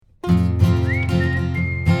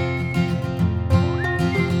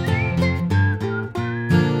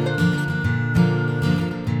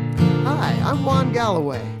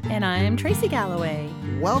Galloway. And I'm Tracy Galloway.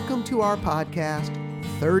 Welcome to our podcast,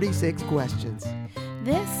 36 Questions.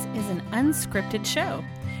 This is an unscripted show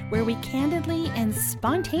where we candidly and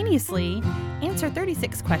spontaneously answer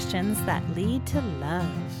 36 questions that lead to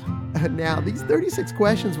love. Now, these 36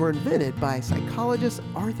 questions were invented by psychologist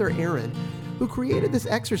Arthur Aron, who created this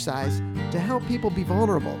exercise to help people be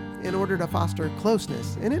vulnerable in order to foster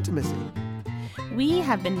closeness and intimacy. We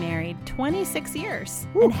have been married 26 years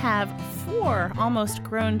Woo. and have 4 almost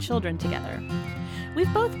grown children together.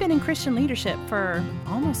 We've both been in Christian leadership for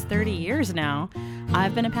almost 30 years now.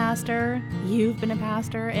 I've been a pastor, you've been a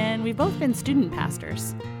pastor, and we've both been student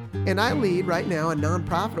pastors. And I lead right now a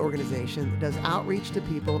nonprofit organization that does outreach to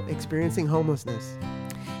people experiencing homelessness.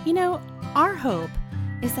 You know, our hope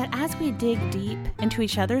is that as we dig deep into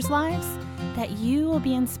each other's lives, that you will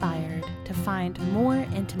be inspired to find more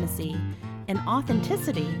intimacy and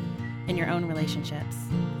authenticity in your own relationships.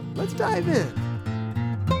 Let's dive in.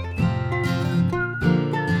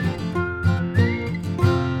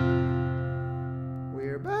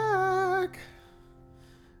 We're back.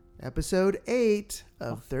 Episode 8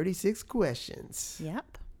 of 36 Questions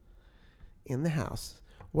Yep. in the house.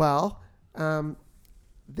 Well,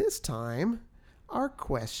 this time our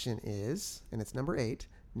question is, and it's number 8,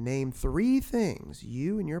 name 3 things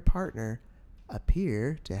you and your partner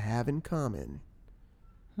appear to have in common.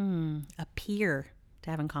 Appear to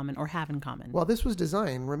have in common or have in common. Well, this was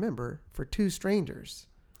designed, remember, for 2 strangers.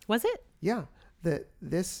 Was it? Yeah,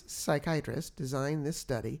 this psychiatrist designed this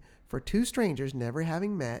study for 2 strangers never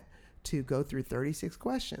having met to go through 36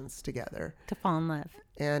 questions together. To fall in love.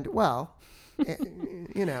 And, well,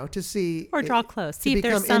 to see... Or draw close. See if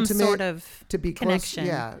there's some intimate, sort of to be connection.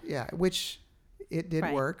 Close, yeah, which it did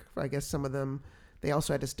Right. work. I guess some of them, they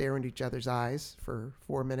also had to stare into each other's eyes for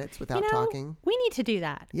 4 minutes without talking. We need to do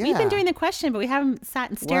that. Yeah. We've been doing the question, but we haven't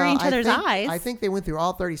sat and stared in each other's eyes. I think they went through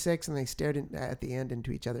all 36 and they stared at the end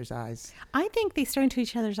into each other's eyes. I think they stare into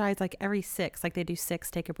each other's eyes like every 6, like they do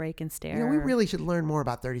 6, take a break and stare. We really should learn more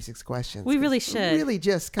about 36 questions. We really should. We're really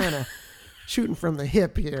just kind of shooting from the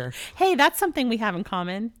hip here. Hey, that's something we have in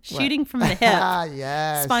common. Shooting from the hip.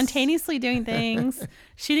 Yes. Spontaneously doing things,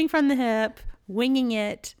 shooting from the hip, winging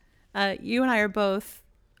it. You and I are both,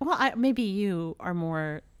 maybe you are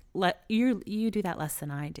more, you do that less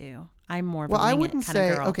than I do. I'm more of a I wing wouldn't it kind say,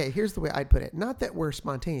 of girl. okay, here's the way I'd put it. Not that we're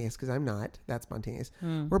spontaneous, because I'm not that spontaneous.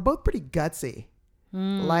 We're both pretty gutsy.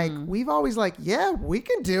 Like, we've always yeah, we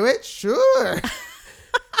can do it. Sure.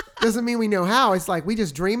 Doesn't mean we know how. It's like we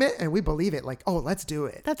just dream it and we believe it. Like, oh, let's do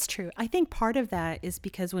it. That's true. I think part of that is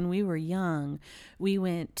because when we were young, when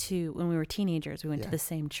we were teenagers, we went to the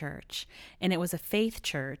same church, and it was a faith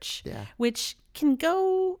church, which can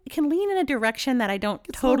lean in a direction that I don't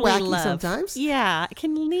totally love. Sometimes. Yeah, it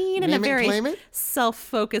can lean in a very claim it.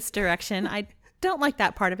 self-focused direction. I don't like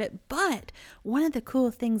that part of it, but one of the cool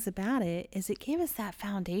things about it is it gave us that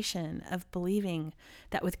foundation of believing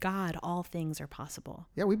that with God, all things are possible.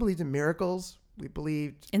 Yeah, we believed in miracles. We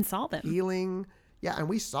believed and saw them. Healing. Yeah, and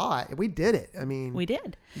we saw it. We did it. I mean, we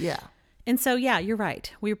did. Yeah. And so, yeah, you're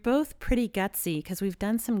right. We're both pretty gutsy because we've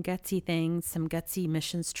done some gutsy things, some gutsy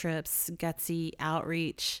missions trips, gutsy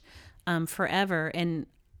outreach forever. And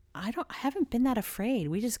I haven't been that afraid.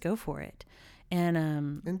 We just go for it.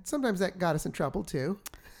 And sometimes that got us in trouble too.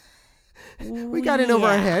 We got in over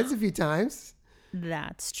our heads a few times.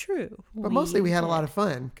 That's true. But mostly we had a lot of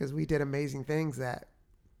fun because we did amazing things that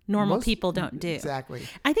normal people don't do. Exactly.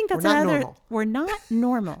 I think that's we're not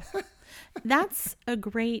normal. That's a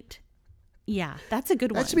great, that's a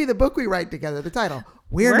good one. That should be the book we write together, the title.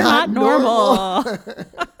 We're not normal.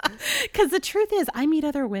 Because the truth is, I meet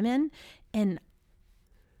other women, and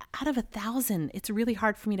out of 1,000, it's really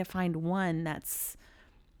hard for me to find one that's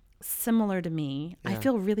similar to me. Yeah. I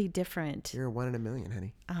feel really different. You're 1 in a million,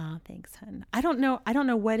 honey. Oh, thanks, hon. I don't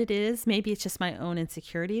know what it is. Maybe it's just my own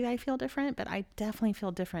insecurity that I feel different, but I definitely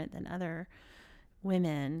feel different than other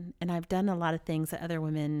women. And I've done a lot of things that other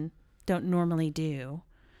women don't normally do.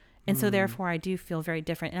 And so therefore I do feel very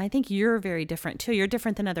different. And I think you're very different too. You're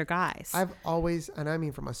different than other guys. I've always, and I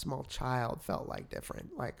mean from a small child, felt like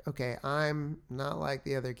different. Like, okay, I'm not like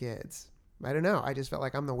the other kids. I don't know. I just felt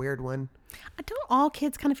like I'm the weird one. Don't all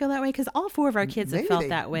kids kind of feel that way? Because all 4 of our kids have felt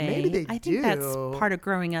that way. Maybe they I think that's part of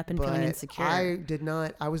growing up and feeling insecure. I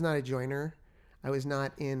was not a joiner. I was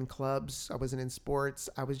not in clubs. I wasn't in sports.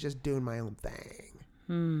 I was just doing my own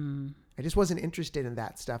thing. I just wasn't interested in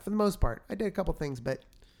that stuff for the most part. I did a couple things, but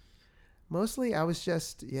mostly I was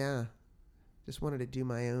just wanted to do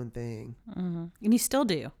my own thing. Mm-hmm. And you still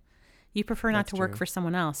do. You prefer not to work for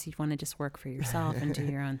someone else. You want to just work for yourself and do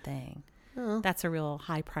your own thing. Well, that's a real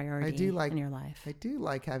high priority in your life. I do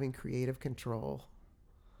like having creative control.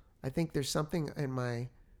 I think there's something in my,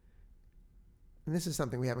 and this is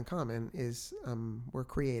something we have in common, is we're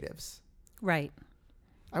creatives. Right.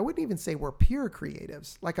 I wouldn't even say we're pure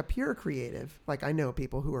creatives. Like a pure creative, like I know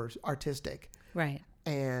people who are artistic. Right.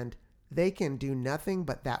 And they can do nothing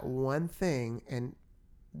but that one thing, and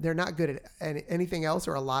they're not good at anything else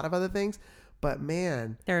or a lot of other things. But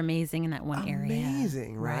man, they're amazing in that one area.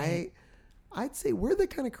 Amazing, right? I'd say we're the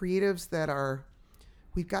kind of creatives that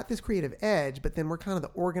we've got this creative edge, but then we're kind of the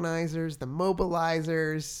organizers, the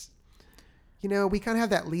mobilizers. You know, we kind of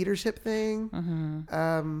have that leadership thing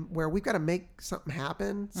where we've got to make something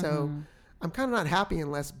happen. So I'm kind of not happy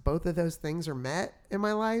unless both of those things are met in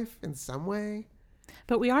my life in some way.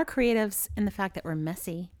 But we are creatives in the fact that we're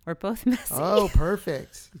messy. We're both messy. Oh,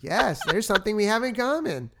 perfect. Yes, there's something we have in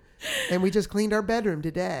common. And we just cleaned our bedroom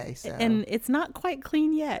today. So. And it's not quite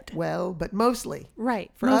clean yet. Well, but mostly.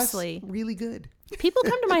 Right. For mostly. us, really good. People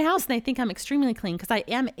come to my house and they think I'm extremely clean because I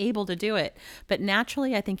am able to do it. But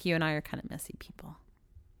naturally, I think you and I are kind of messy people.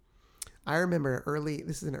 I remember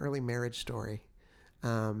this is an early marriage story.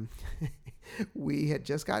 We had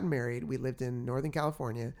just gotten married. We lived in Northern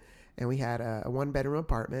California, and we had a one-bedroom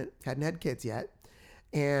apartment. Hadn't had kids yet.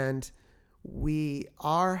 And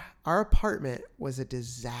our apartment was a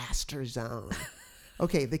disaster zone.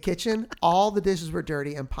 Okay, the kitchen, all the dishes were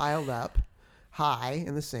dirty and piled up high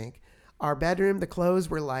in the sink. Our bedroom, the clothes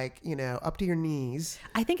were like, up to your knees.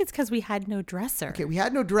 I think it's because we had no dresser. Okay, we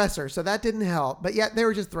had no dresser, so that didn't help. But yet they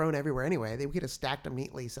were just thrown everywhere anyway. We could have stacked them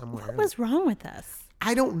neatly somewhere. What was wrong with us?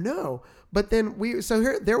 I don't know. But then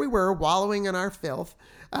there we were wallowing in our filth,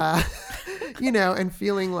 and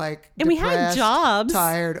feeling like and we had jobs,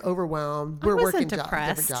 tired, overwhelmed. We're working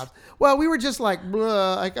different jobs. Well, we were just like,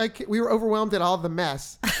 blah, we were overwhelmed at all the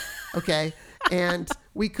mess. Okay. And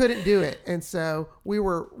we couldn't do it. And so we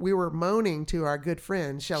were moaning to our good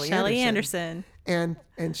friend, Shelly Anderson. And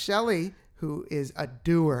Shelly, who is a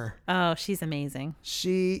doer. Oh, she's amazing.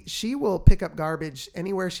 She will pick up garbage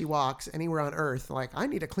anywhere she walks, anywhere on earth. Like, I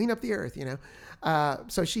need to clean up the earth,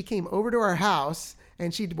 So she came over to our house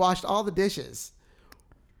and she'd washed all the dishes.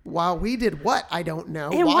 While we did what? I don't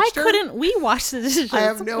know. And why couldn't we wash the dishes? I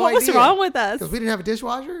have no idea. What was wrong with us? Because we didn't have a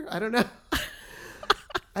dishwasher? I don't know.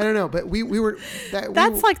 I don't know, but we were...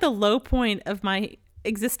 That's like the low point of my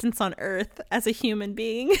existence on earth as a human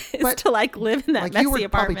being is to live in that messy you were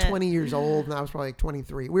apartment. Probably 20 years old and I was probably like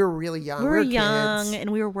 23. We were really young. We were young kids. And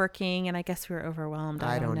we were working and I guess we were overwhelmed.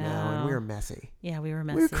 I don't know. And we were messy. Yeah, we were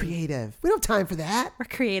messy. We were creative. We don't have time for that. We're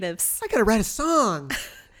creatives. I got to write a song.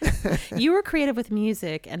 You were creative with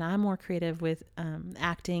music and I'm more creative with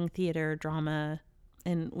acting, theater, drama.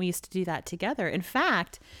 And we used to do that together. In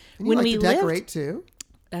fact, when we decorate too.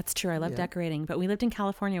 That's true. I love decorating. But we lived in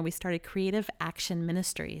California. We started Creative Action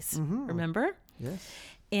Ministries. Mm-hmm. Remember? Yes.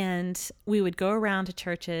 And we would go around to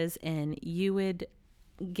churches and you would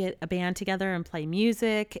get a band together and play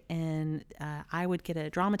music. And I would get a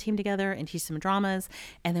drama team together and teach some dramas.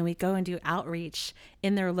 And then we'd go and do outreach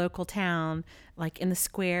in their local town, like in the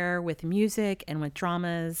square with music and with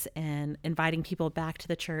dramas and inviting people back to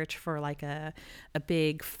the church for like a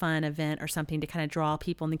big fun event or something to kind of draw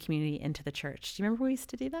people in the community into the church. Do you remember we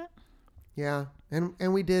used to do that? Yeah.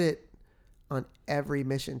 And we did it on every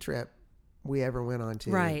mission trip we ever went on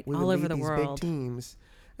to. Right. We all would over the lead these world. Big teams.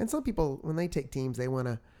 And some people, when they take teams, they want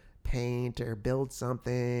to paint or build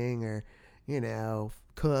something or,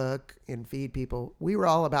 cook and feed people. We were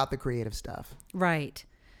all about the creative stuff. Right.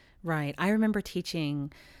 Right. I remember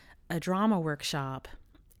teaching a drama workshop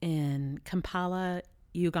in Kampala,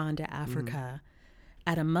 Uganda, Africa,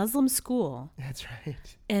 at a Muslim school. That's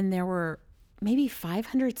right. And there were maybe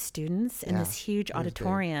 500 students in this huge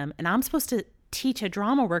auditorium. And I'm supposed to teach a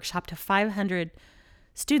drama workshop to 500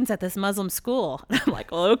 students at this Muslim school. And I'm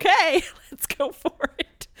like, well, okay, let's go for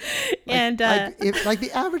it. Like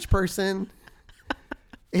the average person,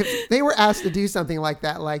 if they were asked to do something like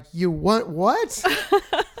that, like, you want what?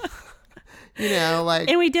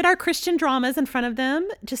 And we did our Christian dramas in front of them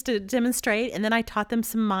just to demonstrate. And then I taught them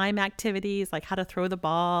some mime activities, like how to throw the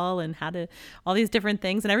ball and all these different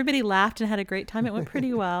things. And everybody laughed and had a great time. It went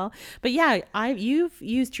pretty well. But yeah, you've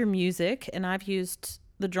used your music and I've used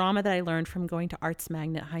the drama that I learned from going to Arts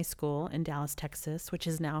Magnet High School in Dallas, Texas, which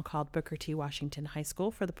is now called Booker T. Washington High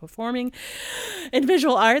School for the Performing and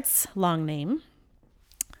Visual Arts, long name.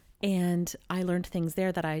 And I learned things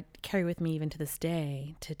there that I carry with me even to this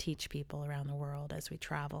day to teach people around the world as we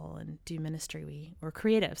travel and do ministry. We're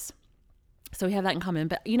creatives. So we have that in common.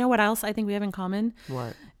 But you know what else I think we have in common?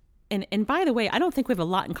 What? And by the way, I don't think we have a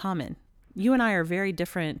lot in common. You and I are very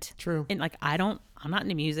different. True. And I'm not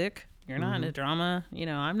into music. You're not into drama.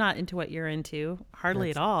 I'm not into what you're into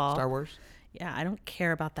hardly at all. Star Wars. Yeah, I don't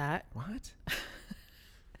care about that. What?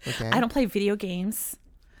 Okay. I don't play video games.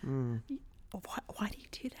 Mm. Why do you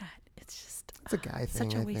do that? It's just It's a guy thing,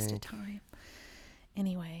 such a I waste think. of time.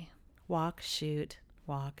 Anyway, walk, shoot,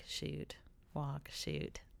 walk, shoot, walk,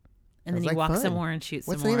 shoot. And then Sounds you like walk fun. some more and shoot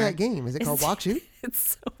What's some the more. name of that game? Is it called Walk Shoot? It's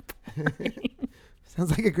so boring. Sounds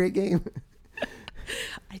like a great game.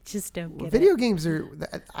 I just don't get Video it. games are.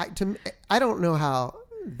 I don't know how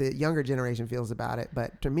the younger generation feels about it,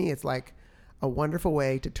 but to me, it's like a wonderful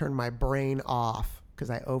way to turn my brain off because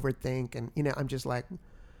I overthink, and I'm just like,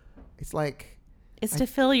 it's like. It's to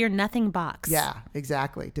fill your nothing box. Yeah,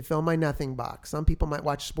 exactly. To fill my nothing box. Some people might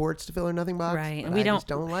watch sports to fill their nothing box. Right. But And I just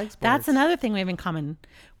don't like sports. That's another thing we have in common.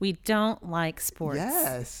 We don't like sports.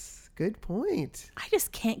 Yes. Good point. I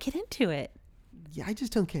just can't get into it. Yeah, I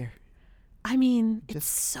just don't care. I mean, it's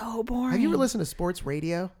so boring. Have you ever listened to sports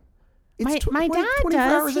radio? My dad 24 does.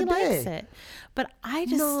 hours He a day. likes it. But I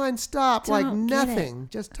just Non-stop, like don't get it. nothing.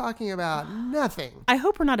 Just talking about nothing. I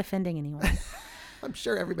hope we're not offending anyone. I'm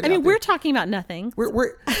sure everybody. I mean, out there- we're talking about nothing. we're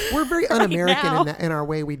very un-American now. in our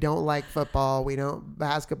way. We don't like football. We don't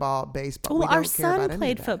basketball, baseball. Well, we don't our care about son any of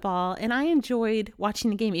played that. football, and I enjoyed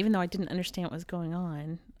watching the game, even though I didn't understand what was going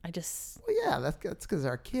on. Well, yeah, that's because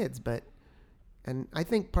our kids, and I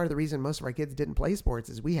think part of the reason most of our kids didn't play sports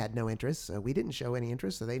is we had no interest, so we didn't show any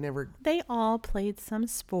interest, so they never. They all played some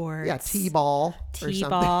sports. Yeah, t-ball or something,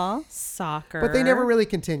 T-ball, soccer. but they never really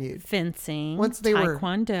continued. fencing, Once they were-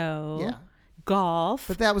 taekwondo, Yeah. golf,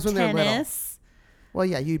 But that was when they were little. tennis. Well,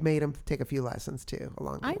 yeah, you made them take a few lessons too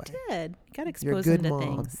along the I way. did. Got You're a exposed good them to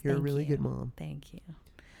mom. things. You're a Thank really you. good mom. Thank you.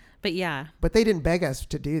 But yeah, But they didn't beg us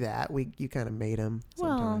to do that. You kind of made them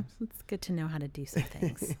well, sometimes. it's good to know how to do some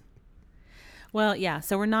things. Well, yeah,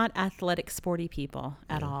 so we're not athletic, sporty people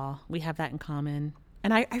at all. We have that in common.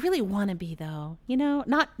 And I really want to be, though.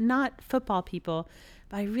 Not football people,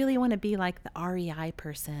 but I really want to be like the REI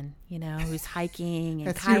person, who's hiking and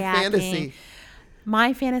That's kayaking. your fantasy.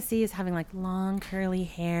 My fantasy is having like long curly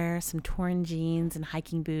hair, some torn jeans and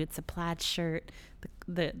hiking boots, a plaid shirt,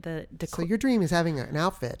 the So your dream is having an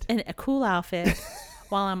outfit. and a cool outfit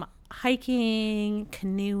while I'm hiking,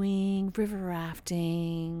 canoeing, river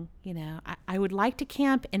rafting. I would like to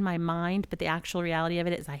camp in my mind, but the actual reality of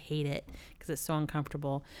it is I hate it because it's so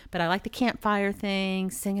uncomfortable. But I like the campfire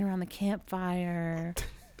thing, singing around the campfire.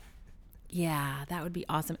 Yeah, that would be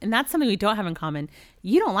awesome. And that's something we don't have in common.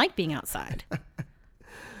 You don't like being outside.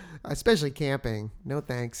 Especially camping. No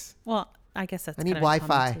thanks. Well, I guess that's I need kind of in common,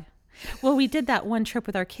 Wi-Fi. too. Well, we did that one trip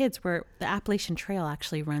with our kids where the Appalachian Trail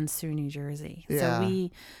actually runs through New Jersey. Yeah. So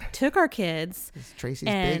we took our kids. It's Tracy's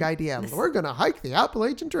And big idea. this- We're going to hike the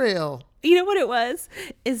Appalachian Trail. You know what it was?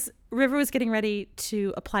 Is River was getting ready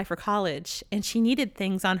to apply for college, and she needed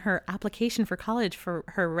things on her application for college for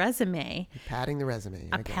her resume. Padding the resume.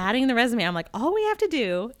 I I'm get it. padding the resume. I'm like, all we have to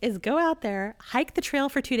do is go out there, hike the trail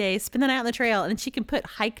for 2 days, spend the night on the trail, and then she can put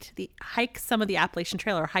hike some of the Appalachian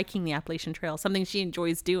Trail or hiking the Appalachian Trail, something she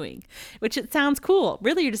enjoys doing, which it sounds cool.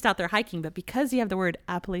 Really, you're just out there hiking, but because you have the word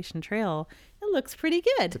Appalachian Trail, it looks pretty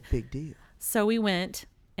good. It's a big deal. So we went,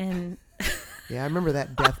 and Yeah, I remember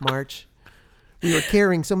that death march. We were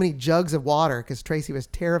carrying so many jugs of water because Tracy was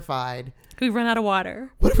terrified. we run out of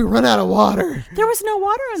water. What if we run out of water? There was no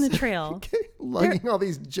water on the trail. Lugging all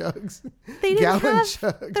these jugs. They didn't Gallon have.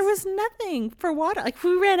 jugs. There was nothing for water. Like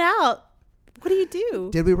we ran out. What do you do?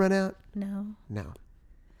 Did we run out? No. No.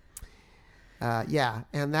 Yeah,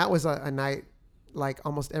 and that was a night like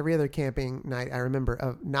almost every other camping night I remember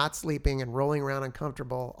of not sleeping and rolling around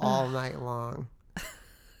uncomfortable all night long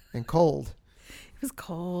and cold. It was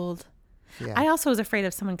cold. Yeah. I also was afraid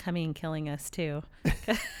of someone coming and killing us too.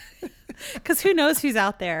 Because who knows who's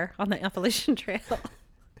out there on the Appalachian Trail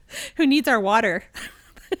who needs our water.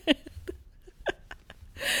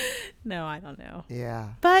 No, I don't know. Yeah.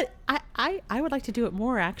 But I would like to do it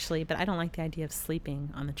more actually, but I don't like the idea of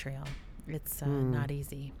sleeping on the trail. It's not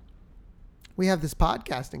easy. We have this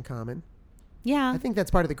podcast in common. Yeah. I think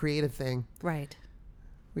that's part of the creative thing. Right.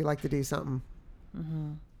 We like to do something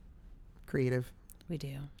creative. We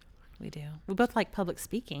do. We do. We both like public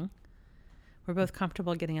speaking. We're both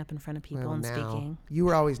comfortable getting up in front of people Well, and now, speaking. you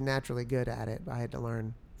were always naturally good at it. I had to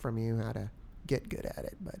learn from you how to get good at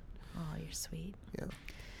it. But Oh, you're sweet. yeah.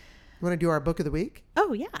 You want to do our book of the week?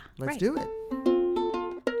 Oh, yeah. Let's right. do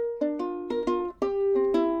it.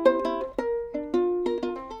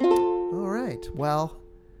 All right. Well,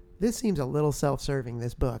 this seems a little self-serving,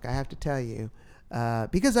 this book, I have to tell you,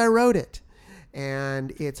 because I wrote it.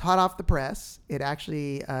 And it's hot off the press. It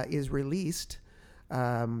actually is released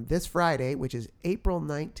this Friday, which is April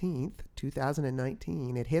 19th,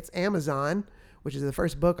 2019. It hits Amazon which is the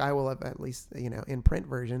first book I will have, at least, in print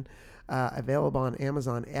version, available on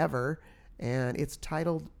Amazon ever. And it's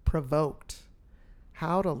titled Provoked: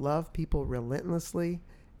 How to Love People Relentlessly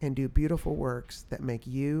and Do Beautiful Works That Make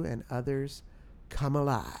You and Others Come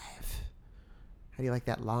Alive. How do you like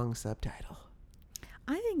that long subtitle?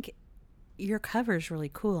 I think your cover's really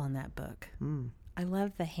cool on that book. I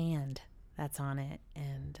love the hand that's on it,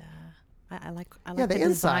 and I like the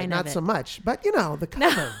inside not so much, but the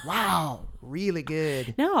cover, wow, really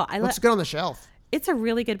good. No, looks good on the shelf. It's a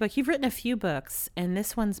really good book. You've written a few books, and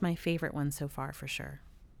this one's my favorite one so far, for sure.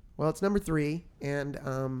 Well, it's number 3, and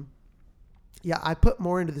I put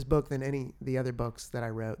more into this book than any of the other books that I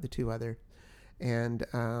wrote, the 2 other. And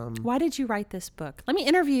why did you write this book? Let me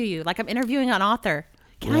interview you like I'm interviewing an author.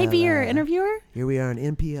 Can I be your interviewer? Here we are on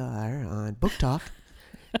NPR on Book Talk.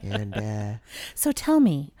 And so tell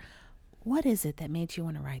me, what is it that made you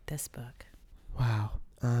want to write this book? Wow.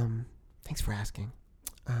 Thanks for asking.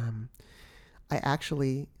 I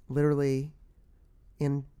actually literally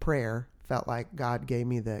in prayer felt like God gave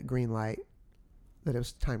me the green light that it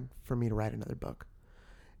was time for me to write another book.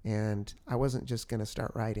 And I wasn't just going to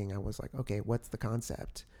start writing. I was like, okay, what's the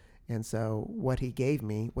concept? And so what he gave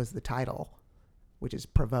me was the title, which is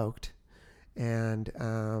Provoked. And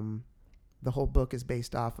the whole book is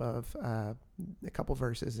based off of a couple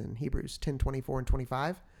verses in Hebrews 10:24 and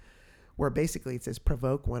 25, where basically it says,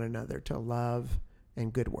 provoke one another to love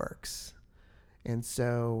and good works. And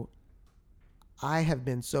so I have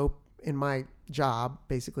been so in my job,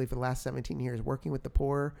 basically for the last 17 years, working with the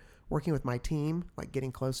poor, working with my team, like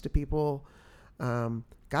getting close to people. God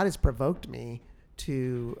has provoked me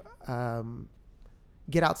to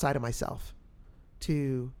get outside of myself,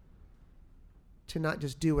 to not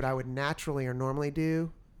just do what I would naturally or normally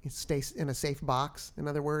do, stay in a safe box, in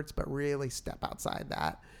other words, but really step outside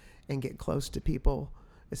that and get close to people,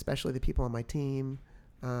 especially the people on my team,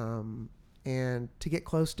 and to get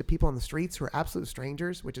close to people on the streets who are absolute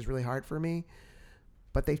strangers, which is really hard for me,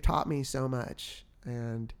 but they've taught me so much.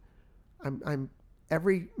 And I'm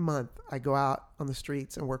every month I go out on the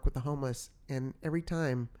streets and work with the homeless, and every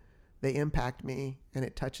time they impact me and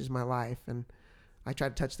it touches my life, and I try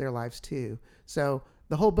to touch their lives too. So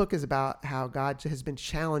the whole book is about how God has been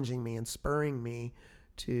challenging me and spurring me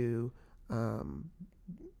to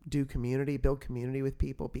do community, build community with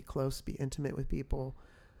people, be close, be intimate with people,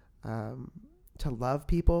 to love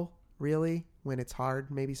people really when it's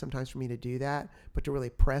hard maybe sometimes for me to do that, but to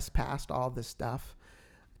really press past all this stuff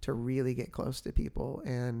to really get close to people.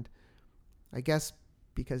 And I guess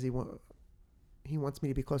because he wants me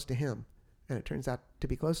to be close to him, and it turns out to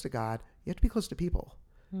be close to God, you have to be close to people.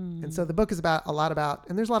 And so the book is a lot about,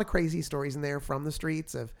 and there's a lot of crazy stories in there from the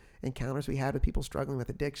streets of encounters we had with people struggling with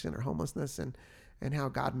addiction or homelessness, and how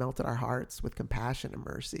God melted our hearts with compassion and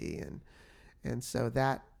mercy. And so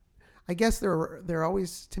that, I guess they're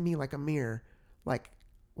always to me like a mirror, like,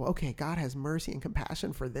 well, okay, God has mercy and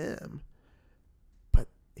compassion for them, but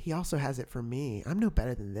he also has it for me. I'm no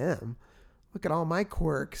better than them. Look at all my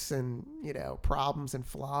quirks and, problems and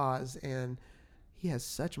flaws, and he has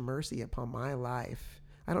such mercy upon my life.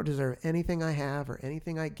 I don't deserve anything I have or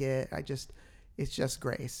anything I get. It's just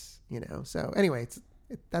grace, So anyway,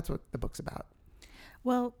 that's what the book's about.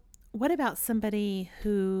 Well, what about somebody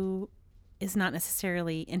who is not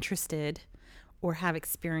necessarily interested or have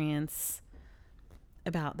experience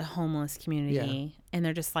about the homeless community, and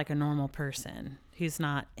they're just like a normal person who's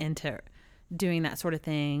not into doing that sort of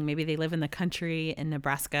thing? Maybe they live in the country in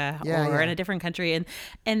Nebraska or in a different country, and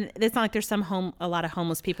it's not like there's a lot of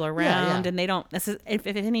homeless people around, and they don't. If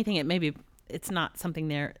anything, it's not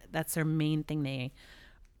something that's their main thing they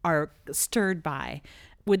are stirred by.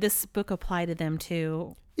 Would this book apply to them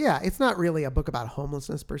too? Yeah, it's not really a book about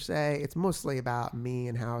homelessness per se. It's mostly about me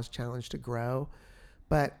and how I was challenged to grow.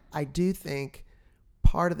 But I do think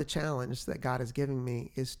part of the challenge that God is giving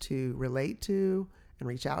me is to relate to and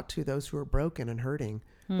reach out to those who are broken and hurting.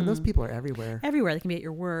 And those people are everywhere. Everywhere. They can be at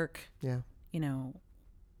your work. Yeah.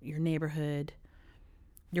 Your neighborhood,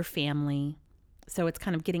 your family. So it's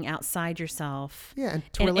kind of getting outside yourself. Yeah, and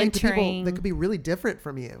to relate to people that could be really different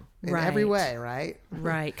from you in every way, right?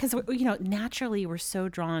 Right. Because, naturally we're so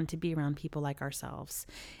drawn to be around people like ourselves.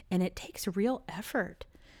 And it takes real effort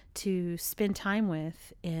to spend time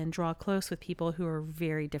with and draw close with people who are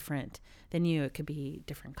very different than you. It could be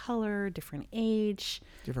different color, different age,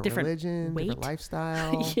 different religion, weight, different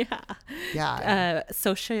lifestyle. Yeah.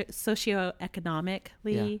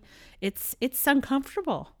 Socioeconomically, it's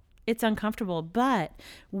uncomfortable. It's uncomfortable. But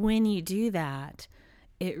when you do that,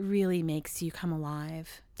 it really makes you come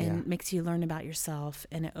alive and Yeah. makes you learn about yourself,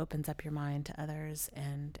 and it opens up your mind to others,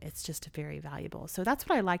 and it's just very valuable. So that's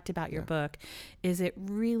what I liked about your book, is it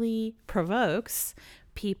really provokes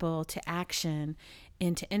people to action,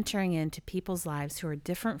 into entering into people's lives who are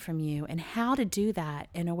different from you, and how to do that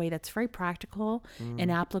in a way that's very practical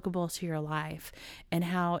and applicable to your life, and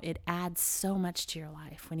how it adds so much to your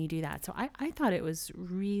life when you do that. So I thought it was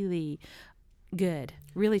really good,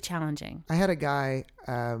 really challenging. I had a guy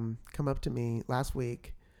come up to me last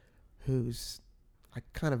week I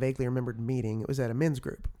kind of vaguely remembered meeting. It was at a men's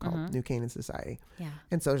group called New Canaan Society. Yeah.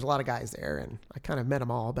 And so there's a lot of guys there, and I kind of met them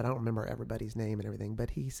all, but I don't remember everybody's name and everything. But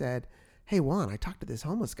he said, "Hey, Juan, I talked to this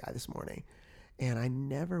homeless guy this morning, and I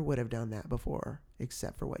never would have done that before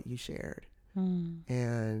except for what you shared."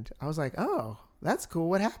 And I was like, "Oh, that's cool.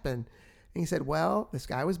 What happened?" And he said, "Well, this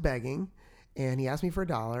guy was begging, and he asked me for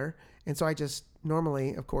 $1. And so I just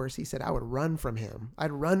normally, of course," he said, "I would run from him. I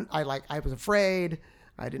was afraid.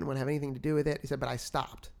 I didn't want to have anything to do with it." He said, "But I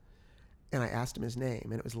stopped, and I asked him his name,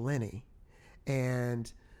 and it was Lenny.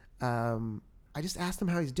 And I just asked him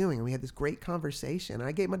how he's doing, and we had this great conversation. And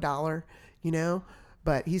I gave him $1,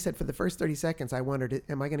 but he said for the first 30 seconds, I wondered,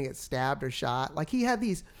 am I going to get stabbed or shot? Like, he had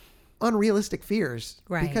these unrealistic fears,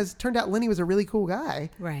 Right. because it turned out Lenny was a really cool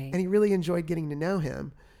guy, Right. and he really enjoyed getting to know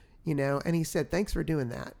him, and he said, "Thanks for doing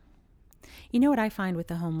that." You know what I find with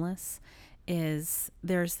the homeless is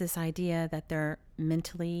there's this idea that they're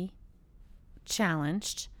mentally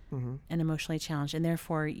challenged and emotionally challenged, and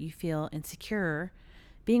therefore you feel insecure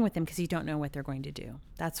being with them because you don't know what they're going to do.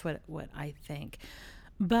 That's what I think.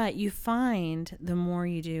 But you find the more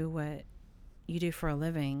you do what you do for a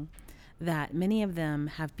living, that many of them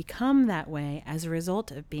have become that way as a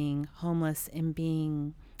result of being homeless and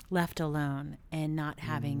being left alone and not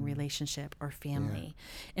having relationship or family.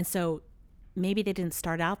 And so maybe they didn't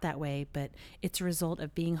start out that way, but it's a result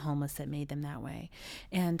of being homeless that made them that way.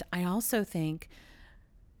 And I also think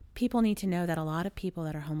people need to know that a lot of people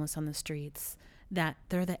that are homeless on the streets, that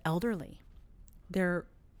they're the elderly. They're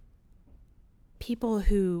people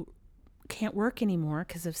who can't work anymore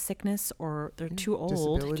because of sickness, or they're too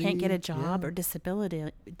old, can't get a job, or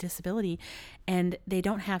disability, and they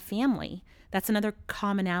don't have family. That's another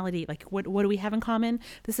commonality. Like, what do we have in common?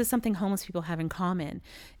 This is something homeless people have in common,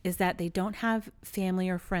 is that they don't have family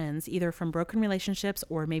or friends, either from broken relationships,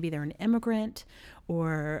 or maybe they're an immigrant,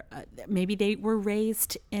 or maybe they were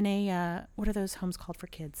raised in a, what are those homes called for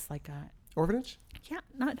kids? Like Orphanage? yeah,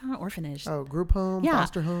 not orphanage. Oh, group home, Yeah.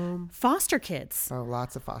 foster home. Foster kids. Oh,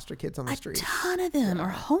 lots of foster kids on the A streets. ton of them are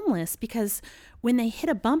homeless because when they hit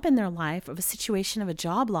a bump in their life of a situation of a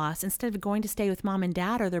job loss, instead of going to stay with mom and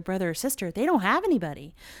dad or their brother or sister, they don't have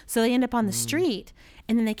anybody. So they end up on the street,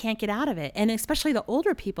 and then they can't get out of it. And especially the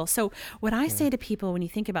older people. So what I say to people when you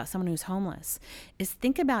think about someone who's homeless is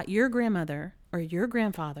think about your grandmother or your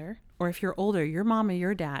grandfather, or if you're older, your mom or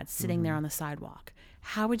your dad sitting there on the sidewalk.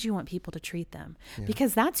 How would you want people to treat them?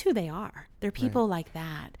 Because that's who they are. They're people like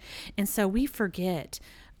that. And so we forget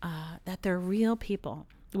that they're real people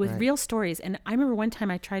with real stories. And I remember one time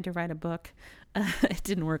I tried to write a book. It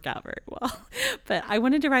didn't work out very well. But I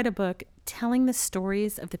wanted to write a book telling the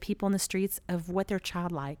stories of the people in the streets, of what their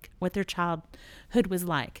childhood was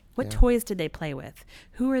like. What toys did they play with?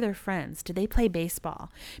 Who are their friends? Did they play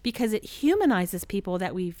baseball? Because it humanizes people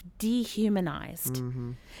that we've dehumanized.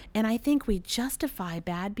 And I think we justify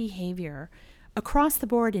bad behavior across the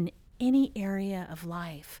board in any area of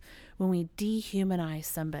life when we dehumanize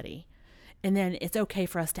somebody. And then it's okay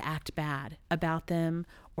for us to act bad about them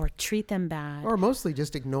or treat them bad. Or mostly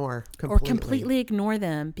just ignore completely. Or completely ignore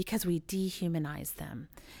them because we dehumanize them.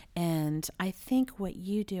 And I think what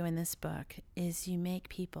you do in this book is you make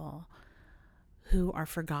people who are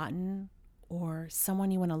forgotten or someone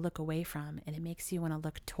you want to look away from, and it makes you want to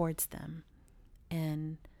look towards them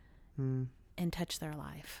and touch their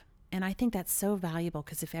life. And I think that's so valuable,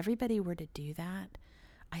 because if everybody were to do that,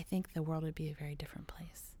 I think the world would be a very different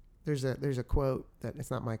place. There's a quote that,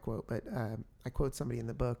 it's not my quote, but I quote somebody in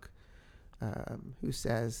the book who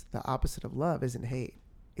says the opposite of love isn't hate,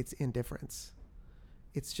 it's indifference.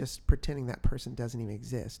 It's just pretending that person doesn't even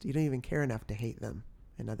exist. You don't even care enough to hate them,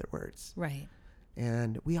 in other words. Right.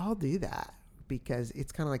 And we all do that because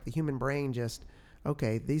it's kind of like the human brain just,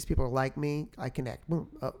 okay, these people are like me, I connect. Boom.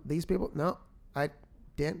 Oh, these people, no, I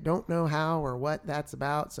don't know how or what that's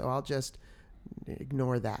about, so I'll just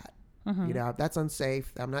ignore that. That's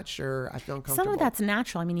unsafe. I'm not sure. I feel uncomfortable. Some of that's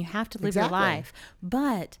natural. I mean, you have to live your life.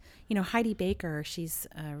 But, Heidi Baker, she's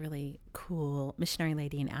a really cool missionary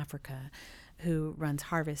lady in Africa who runs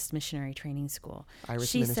Harvest Missionary Training School.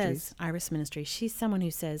 Iris Ministries. She's someone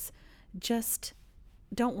who says, just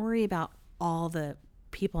don't worry about all the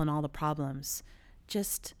people and all the problems.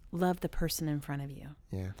 Just love the person in front of you.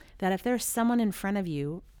 Yeah. That if there's someone in front of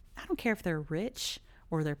you, I don't care if they're rich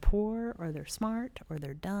or they're poor or they're smart or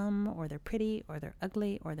they're dumb or they're pretty or they're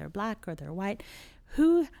ugly or they're black or they're white,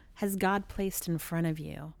 who has God placed in front of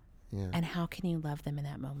you? Yeah. And how can you love them in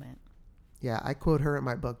that moment? Yeah, I quote her in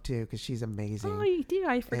my book too because she's amazing. Oh, you do?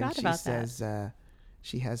 I forgot about that. And she says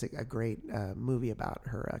she has a great movie about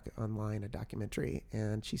her online, a documentary,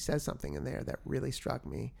 and she says something in there that really struck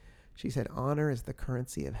me. She said, "Honor is the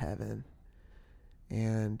currency of heaven,"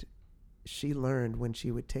 and she learned when she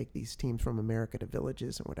would take these teams from America to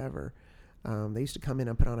villages and whatever. They used to come in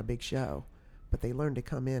and put on a big show, but they learned to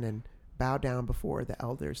come in and bow down before the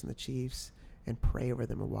elders and the chiefs and pray over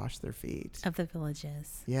them and wash their feet. Of the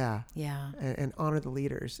villages. Yeah. Yeah. And honor the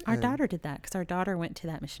leaders. Our daughter did that because our daughter went to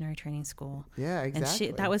that missionary training school. Yeah, exactly.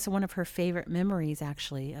 And that was one of her favorite memories,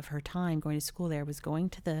 actually, of her time going to school there, was going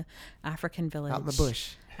to the African village. Out in the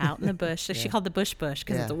bush. Out in the bush. So she called the bush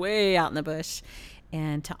because it's way out in the bush.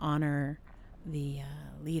 And to honor the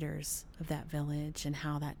leaders of that village and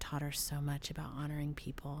how that taught her so much about honoring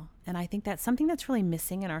people. And I think that's something that's really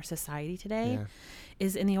missing in our society today.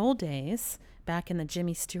 Is in the old days, back in the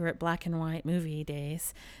Jimmy Stewart black and white movie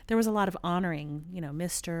days, there was a lot of honoring,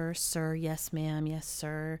 Mr., Sir, yes, ma'am, yes,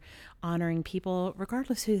 sir, honoring people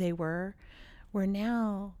regardless who they were, where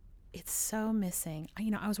now it's so missing.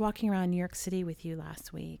 I was walking around New York City with you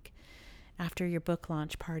last week after your book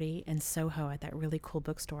launch party in Soho at that really cool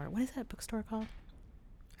bookstore. What is that bookstore called?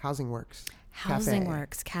 Housing Works. Housing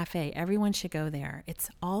Works Cafe. Everyone should go there. It's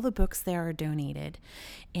all the books there are donated.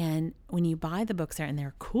 And when you buy the books there, and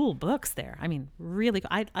they're cool books there. I mean, really,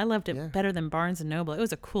 I loved it better than Barnes & Noble. It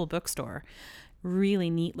was a cool bookstore. Really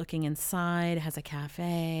neat looking inside. It has a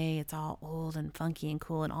cafe. It's all old and funky and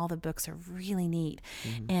cool. And all the books are really neat.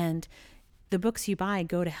 Mm-hmm. And the books you buy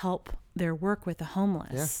go to help their work with the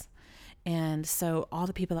homeless. And so all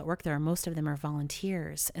the people that work there, most of them are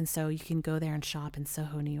volunteers. And so you can go there and shop in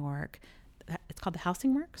Soho, New York. It's called the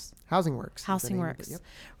Housing Works? Housing Works. Housing Works. Yep.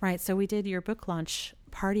 Right. So we did your book launch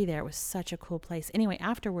party there. It was such a cool place. Anyway,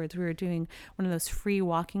 afterwards, we were doing one of those free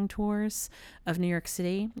walking tours of New York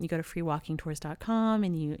City. You go to freewalkingtours.com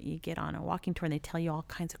and you get on a walking tour and they tell you all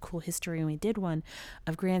kinds of cool history. And we did one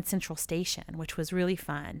of Grand Central Station, which was really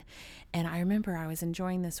fun. And I remember I was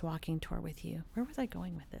enjoying this walking tour with you. Where was I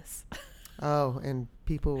going with this? Oh, and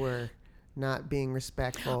people were not being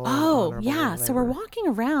respectful. Oh, yeah. So we're walking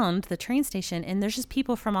around the train station and there's just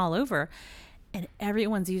people from all over and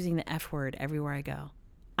everyone's using the F word everywhere I go.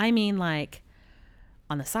 I mean, like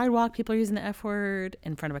on the sidewalk, people are using the F word.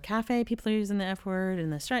 In front of a cafe, people are using the F word. In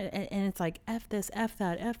the street, and it's like F this, F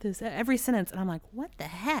that, F this, every sentence. And I'm like, what the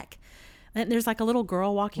heck? And there's like a little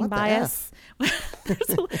girl walking by us.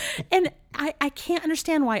 And I can't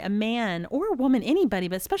understand why a man or a woman, anybody,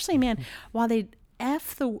 but especially a man, while they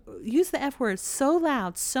use the F word so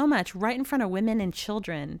loud, so much right in front of women and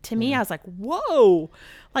children. To me, I was like, whoa,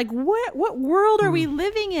 like what world are we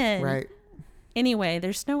living in? Right. Anyway,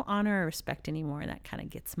 there's no honor or respect anymore. And that kind of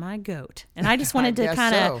gets my goat. And I just wanted to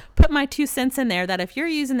kind of put my 2 cents in there that if you're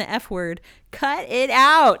using the F word, cut it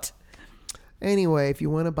out. Anyway, if you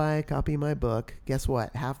want to buy a copy of my book, guess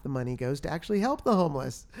what? Half the money goes to actually help the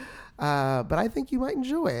homeless. But I think you might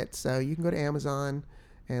enjoy it. So you can go to Amazon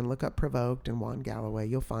and look up Provoked and Juan Galloway.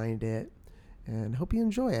 You'll find it. And hope you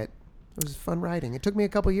enjoy it. It was fun writing. It took me a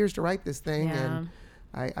couple years to write this thing. And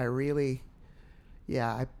I really,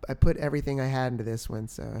 I put everything I had into this one.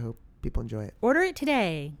 So I hope people enjoy it. Order it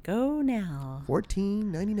today. Go now.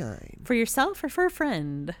 $14.99. For yourself or for a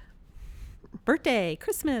friend. Birthday,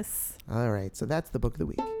 Christmas. All right. So that's the book of the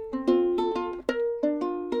week.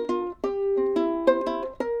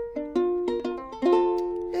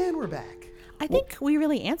 And we're back. I think we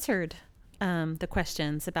really answered the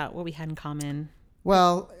questions about what we had in common.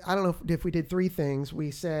 Well, I don't know if we did 3 things.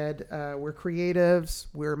 We said we're creatives,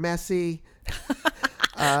 we're messy,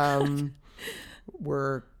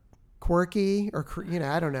 we're quirky, or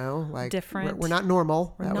I don't know, like different. We're not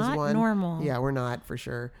normal. We're that not was one. Normal. Yeah, we're not for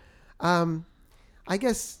sure. I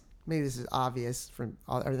guess maybe this is obvious from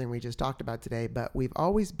everything we just talked about today, but we've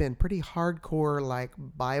always been pretty hardcore, like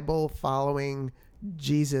Bible following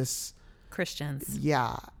Jesus Christians.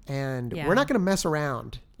 Yeah, and we're not going to mess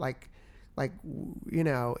around. Like we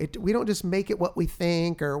don't just make it what we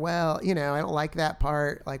think, or I don't like that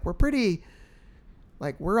part. Like we're pretty,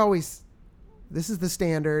 like we're always, this is the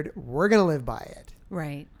standard. We're going to live by it.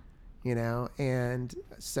 Right. And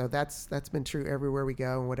so that's been true everywhere we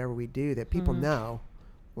go and whatever we do, that people know,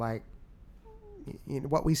 like,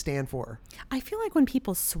 what we stand for. I feel like when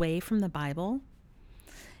people sway from the Bible,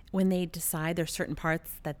 when they decide there's certain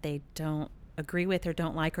parts that they don't agree with or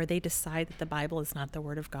don't like, or they decide that the Bible is not the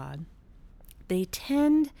Word of God, they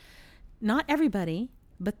tend, not everybody,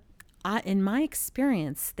 but in my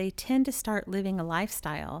experience, they tend to start living a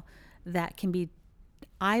lifestyle that can be,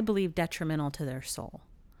 I believe, detrimental to their soul.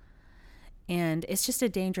 And it's just a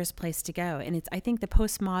dangerous place to go. And I think the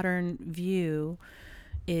postmodern view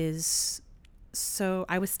is, so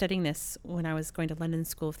I was studying this when I was going to London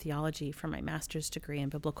School of Theology for my master's degree in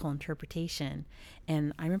biblical interpretation.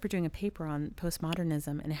 And I remember doing a paper on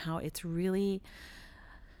postmodernism and how it's really,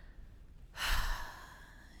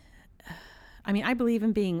 I mean, I believe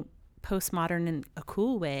in being postmodern in a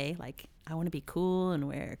cool way. Like, I want to be cool and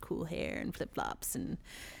wear cool hair and flip-flops and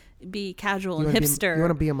be casual and hipster. You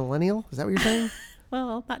want to be a millennial? Is that what you're saying?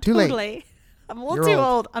 Well, not too totally. Late. I'm a little too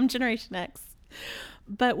old. I'm Generation X.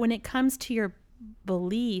 But when it comes to your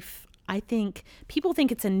belief, I think people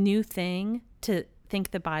think it's a new thing to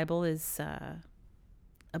think the Bible is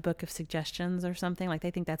a book of suggestions or something. Like,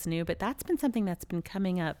 they think that's new. But that's been something that's been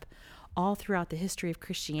coming up all throughout the history of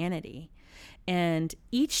Christianity. And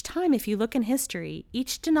each time, if you look in history,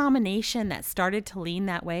 each denomination that started to lean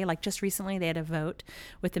that way, like just recently they had a vote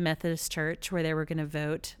with the Methodist Church where they were going to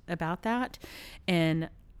vote about that. And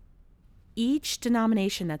each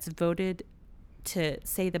denomination that's voted to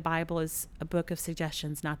say the Bible is a book of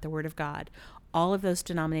suggestions, not the Word of God, all of those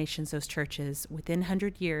denominations, those churches, within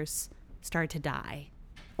 100 years started to die,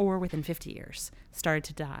 or within 50 years started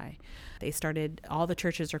to die. All the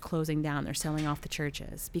churches are closing down. They're selling off the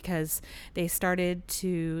churches because they started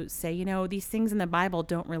to say, you know, these things in the Bible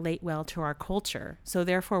don't relate well to our culture. So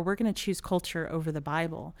therefore, we're going to choose culture over the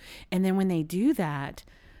Bible. And then when they do that,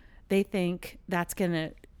 they think that's going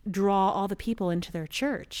to draw all the people into their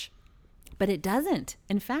church. But it doesn't.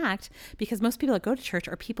 In fact, because most people that go to church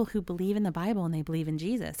are people who believe in the Bible and they believe in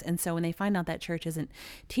Jesus. And so when they find out that church isn't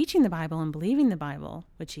teaching the Bible and believing the Bible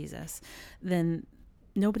with Jesus, then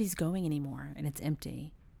nobody's going anymore and it's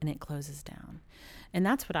empty and it closes down. And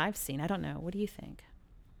that's what I've seen. I don't know. What do you think?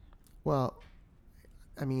 Well,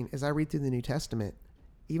 I mean, as I read through the New Testament,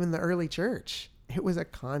 even the early church, it was a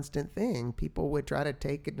constant thing. People would try to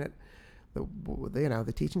take it,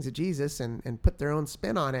 the teachings of Jesus and put their own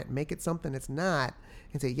spin on it and make it something it's not,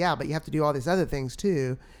 and say, yeah, but you have to do all these other things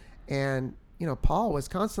too. And, you know, Paul was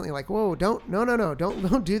constantly like, whoa, don't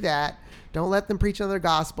do that. Don't let them preach another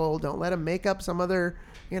gospel. Don't let them make up some other,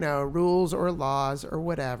 rules or laws or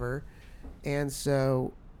whatever. And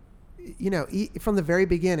so, from the very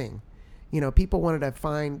beginning, people wanted to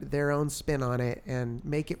find their own spin on it and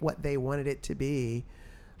make it what they wanted it to be,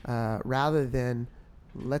 rather than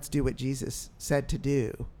let's do what Jesus said to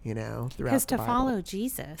do, throughout the Bible. Because to follow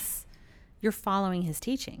Jesus, you're following his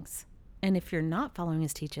teachings. And if you're not following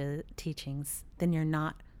his teachings, then you're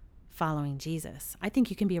not following Jesus. I think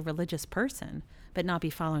you can be a religious person, but not be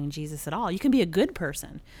following Jesus at all. You can be a good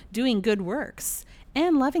person, doing good works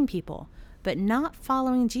and loving people, but not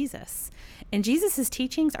following Jesus. And Jesus's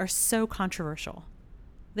teachings are so controversial.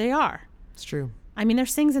 They are. It's true. I mean,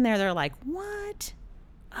 there's things in there that are like, what?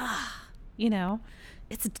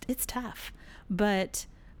 It's tough. But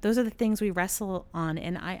those are the things we wrestle on.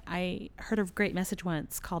 And I heard a great message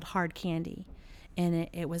once called Hard Candy. And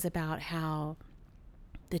it was about how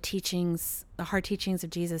the hard teachings of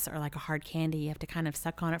Jesus are like a hard candy. You have to kind of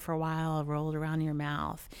suck on it for a while, roll it around in your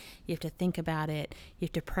mouth. You have to think about it. You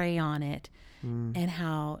have to pray on it. And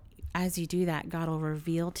how as you do that, God will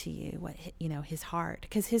reveal to you what, his heart,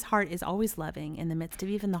 because his heart is always loving in the midst of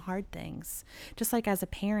even the hard things. Just like as a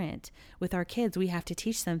parent with our kids, we have to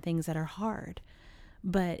teach them things that are hard,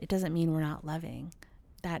 but it doesn't mean we're not loving.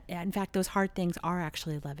 That, in fact, those hard things are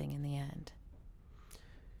actually loving in the end.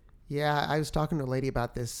 Yeah, I was talking to a lady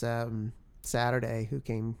about this Saturday who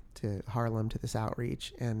came to Harlem to this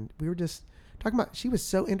outreach, and we were just talking about, she was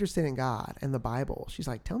so interested in God and the Bible. She's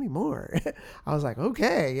like, tell me more. I was like,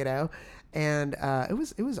 okay, and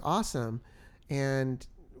it was awesome. And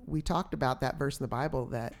we talked about that verse in the Bible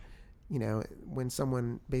that, when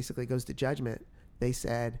someone basically goes to judgment, they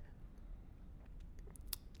said,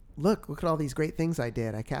 look at all these great things I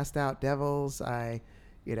did. I cast out devils. I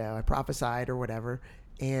prophesied or whatever.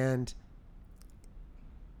 And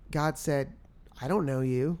God said, I don't know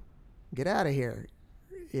you. Get out of here.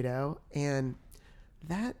 And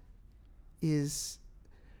that is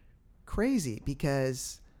crazy,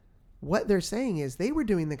 because what they're saying is they were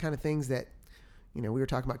doing the kind of things that, we were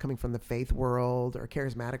talking about coming from the faith world or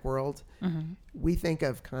charismatic world. Mm-hmm. We think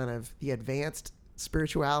of kind of the advanced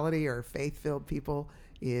spirituality or faith-filled people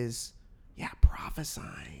is,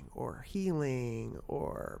 prophesying or healing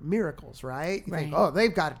or miracles, right? You think, oh,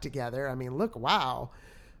 they've got it together. I mean, look, wow.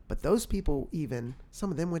 But those people, even some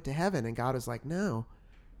of them went to heaven, and God was like, no,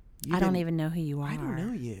 You I don't didn't- even know who you are. I don't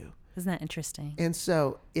know you. Isn't that interesting? And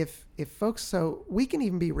so if folks, so we can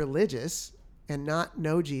even be religious and not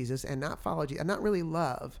know Jesus and not follow Jesus and not really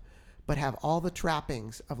love, but have all the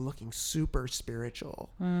trappings of looking super spiritual.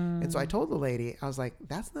 And so I told the lady, I was like,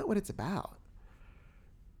 that's not what it's about.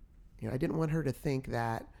 You know, I didn't want her to think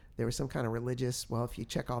that there was some kind of religious, well, if you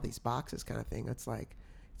check all these boxes kind of thing. It's like,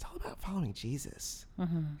 it's all about following Jesus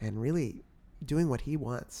and really doing what he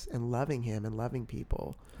wants and loving him and loving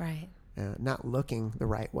people. Right. Not looking the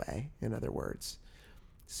right way, in other words.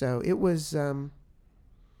 So it was,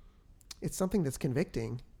 it's something that's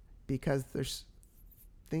convicting because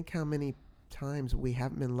think how many times we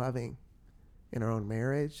haven't been loving in our own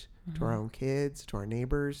marriage, to our own kids, to our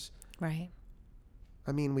neighbors. Right.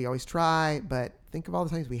 I mean, we always try, but think of all the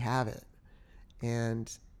times we haven't.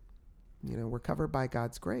 And, you know, we're covered by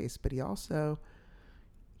God's grace, but he also,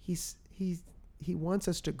 he wants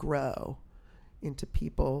us to grow into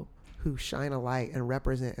people who shine a light and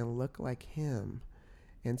represent and look like him.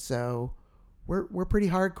 And so we're pretty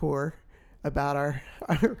hardcore about our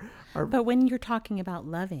But when you're talking about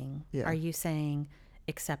loving, Yeah. are you saying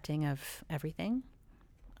accepting of everything?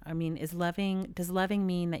 I mean, does loving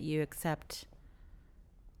mean that you accept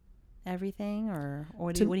everything, or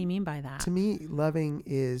what do you mean by that? To me, loving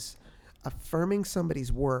is affirming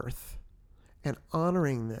somebody's worth and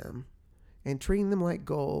honoring them and treating them like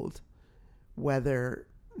gold,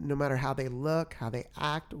 no matter how they look, how they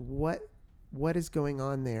act, what is going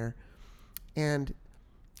on there. And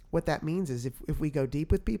what that means is if we go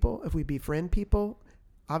deep with people, if we befriend people,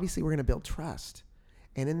 obviously we're going to build trust.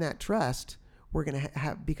 And in that trust, we're going to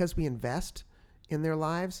have, because we invest in their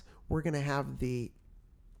lives, we're going to have the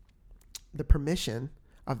permission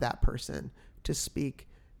of that person to speak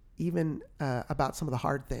even about some of the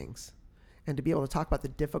hard things and to be able to talk about the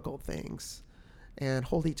difficult things and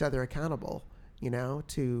hold each other accountable, you know,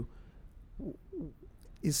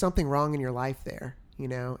 is something wrong in your life there? You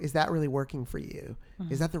know, is that really working for you?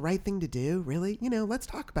 Is that the right thing to do? Really? You know, let's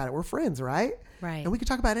talk about it. We're friends, right? Right. And we can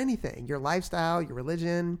talk about anything, your lifestyle, your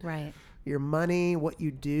religion, Right. your money, what you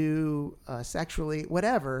do sexually,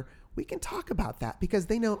 whatever. We can talk about that because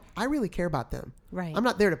they know I really care about them. Right. I'm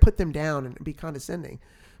not there to put them down and be condescending,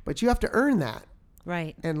 but you have to earn that,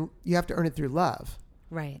 Right. and you have to earn it through love.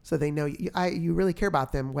 Right. So they know you really care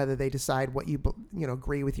about them, whether they decide what you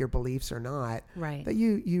agree with your beliefs or not. Right. That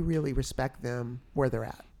you really respect them where they're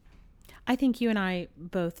at. I think you and I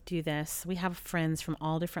both do this. We have friends from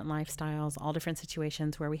all different lifestyles, all different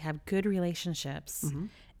situations where we have good relationships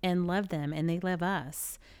and love them and they love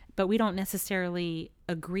us, but we don't necessarily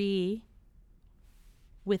agree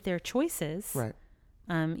with their choices. Right.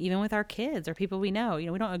 Even with our kids or people we know, we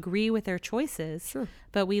don't agree with their choices, Sure.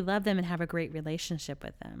 but we love them and have a great relationship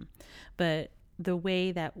with them. But the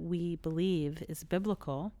way that we believe is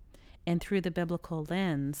biblical, and through the biblical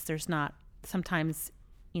lens, there's not sometimes,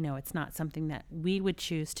 it's not something that we would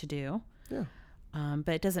choose to do. Yeah.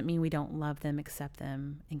 But it doesn't mean we don't love them, accept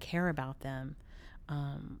them, and care about them.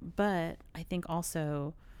 But I think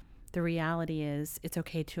also the reality is it's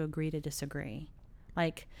okay to agree to disagree.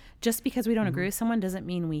 Like, just because we don't agree with someone doesn't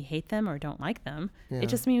mean we hate them or don't like them. Yeah. It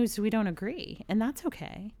just means we don't agree, and that's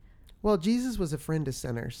okay. Well, Jesus was a friend to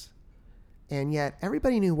sinners, and yet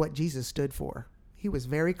everybody knew what Jesus stood for. He was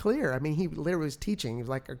very clear. I mean, he literally was teaching. He was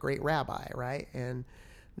like a great rabbi, right? And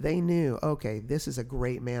they knew, okay, this is a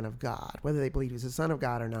great man of God, whether they believed he was the son of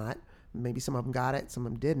God or not. Maybe some of them got it, some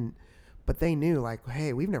of them didn't. But they knew, like,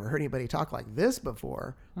 hey, we've never heard anybody talk like this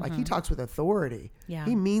before. Like, he talks with authority. Yeah.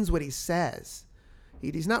 He means what he says.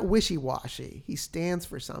 He's not wishy-washy. He stands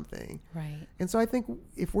for something. Right. And so I think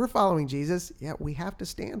if we're following Jesus, we have to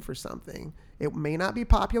stand for something. It may not be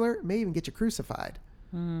popular. It may even get you crucified.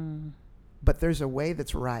 But there's a way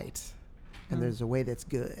that's right. And there's a way that's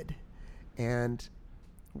good. And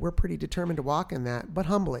we're pretty determined to walk in that, but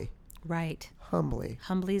humbly. Right. Humbly.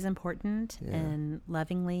 Humbly is important, Yeah. and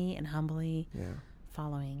lovingly and humbly Yeah.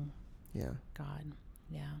 following Yeah. God.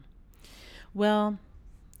 Yeah. Well,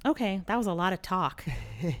 okay, that was a lot of talk.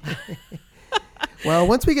 Well,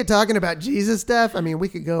 once we get talking about Jesus stuff, I mean, we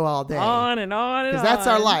could go all day. On and on and on. Because that's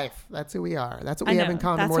our life. That's who we are. That's what we have in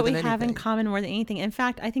common That's more what than we anything. have in common more than anything. In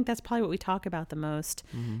fact, I think that's probably what we talk about the most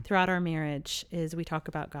Mm-hmm. throughout our marriage is we talk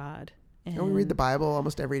about God. And we read the Bible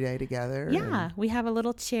almost every day together. Yeah, we have a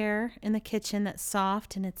little chair in the kitchen that's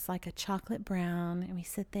soft and it's like a chocolate brown, and we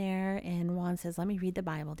sit there and Juan says, "Let me read the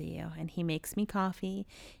Bible to you." And he makes me coffee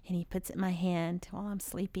and he puts it in my hand while I'm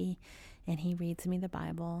sleepy and he reads me the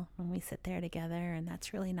Bible when we sit there together, and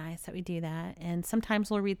that's really nice that we do that. And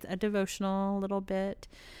sometimes we'll read a devotional a little bit.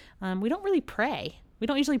 We don't really pray. We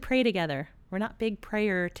don't usually pray together. We're not big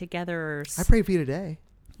prayer togetherers. I prayed for you today.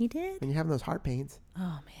 He did? When you're having those heart pains. Oh,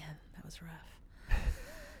 man, that was rough.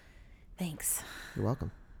 Thanks. You're welcome.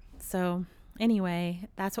 So anyway,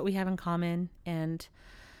 that's what we have in common. And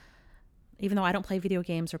even though I don't play video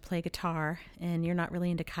games or play guitar, and you're not really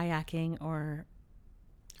into kayaking or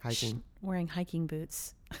Hiking. wearing hiking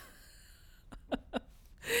boots,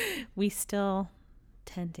 we still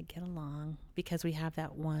tend to get along because we have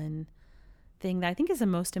that one thing that I think is the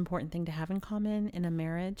most important thing to have in common in a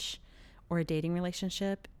marriage or a dating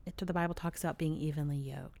relationship. The Bible talks about being evenly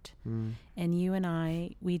yoked. And you and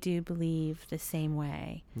I, we do believe the same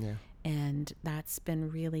way. Yeah. And that's been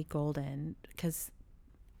really golden because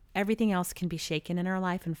everything else can be shaken in our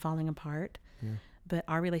life and falling apart. Yeah. But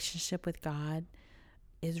our relationship with God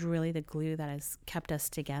is really the glue that has kept us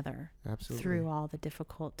together. Absolutely. Through all the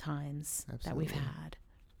difficult times that we've had.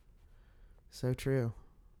 So true.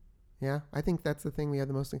 Yeah, I think that's the thing we have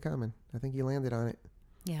the most in common. I think you landed on it.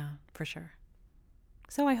 Yeah, for sure.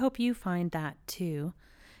 So I hope you find that too.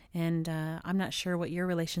 And I'm not sure what your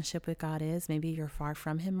relationship with God is. Maybe you're far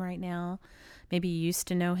from him right now. Maybe you used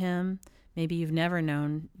to know him. Maybe you've never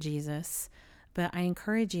known Jesus. But I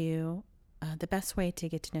encourage you, the best way to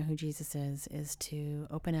get to know who Jesus is to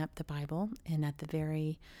open up the Bible. And at the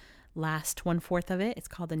very last 1/4 of it, it's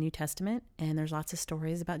called the New Testament. And there's lots of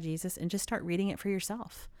stories about Jesus. And just start reading it for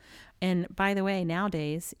yourself. And by the way,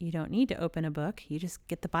 nowadays, you don't need to open a book. You just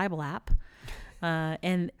get the Bible app.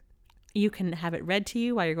 And you can have it read to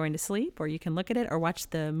you while you're going to sleep, or you can look at it or watch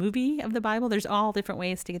the movie of the Bible. There's all different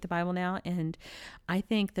ways to get the Bible now. And I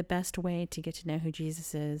think the best way to get to know who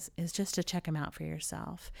Jesus is just to check him out for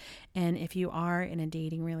yourself. And if you are in a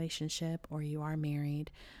dating relationship or you are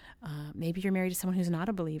married, maybe you're married to someone who's not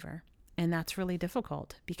a believer. And that's really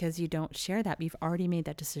difficult because you don't share that. You've already made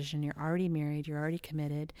that decision. You're already married. You're already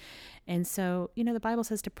committed. And so, the Bible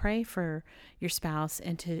says to pray for your spouse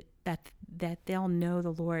and to that they'll know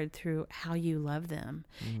the Lord through how you love them.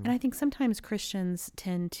 And I think sometimes Christians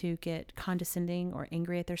tend to get condescending or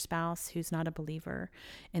angry at their spouse who's not a believer.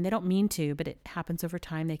 And they don't mean to, but it happens over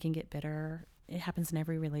time. They can get bitter. It happens in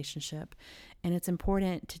every relationship. And it's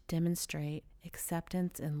important to demonstrate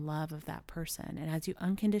acceptance and love of that person. And as you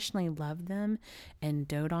unconditionally love them and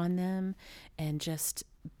dote on them and just,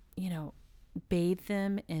 bathe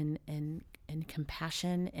them in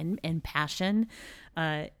compassion and passion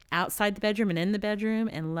outside the bedroom and in the bedroom,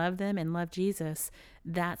 and love them and love Jesus,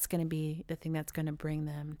 that's going to be the thing that's going to bring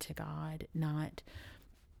them to God, not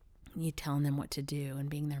you telling them what to do and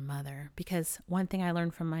being their mother. Because one thing I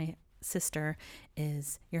learned from my sister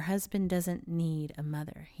is your husband doesn't need a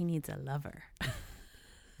mother. He needs a lover.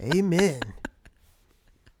 Amen.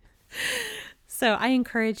 So I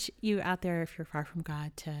encourage you out there, if you're far from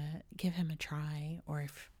God, to give him a try, or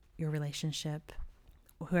if your relationship,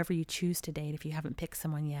 whoever you choose to date, if you haven't picked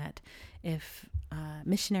someone yet, if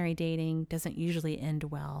missionary dating doesn't usually end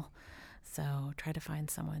well. So try to find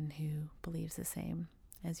someone who believes the same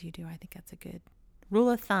as you do. I think that's a good rule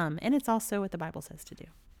of thumb. And it's also what the Bible says to do.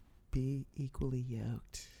 Be equally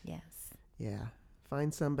yoked. Yes. Yeah.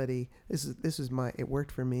 Find somebody. It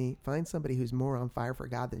worked for me. Find somebody who's more on fire for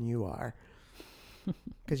God than you are.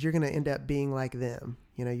 Because you're going to end up being like them.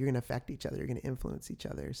 You're going to affect each other. You're going to influence each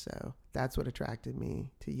other. So that's what attracted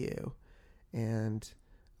me to you. And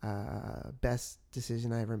best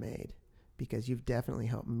decision I ever made. Because you've definitely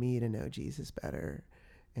helped me to know Jesus better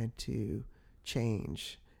and to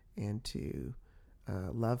change and to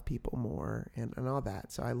love people more and all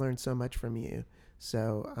that. So I learned so much from you.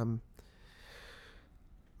 So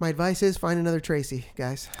my advice is find another Tracy,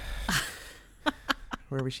 guys.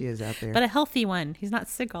 Wherever she is out there. But a healthy one. He's not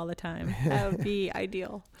sick all the time. That would be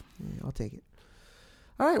ideal. Yeah, I'll take it.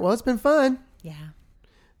 All right. Well, it's been fun. Yeah.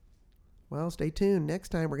 Well, stay tuned. Next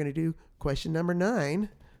time we're going to do question number 9.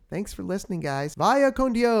 Thanks for listening, guys. Vaya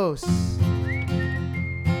con Dios.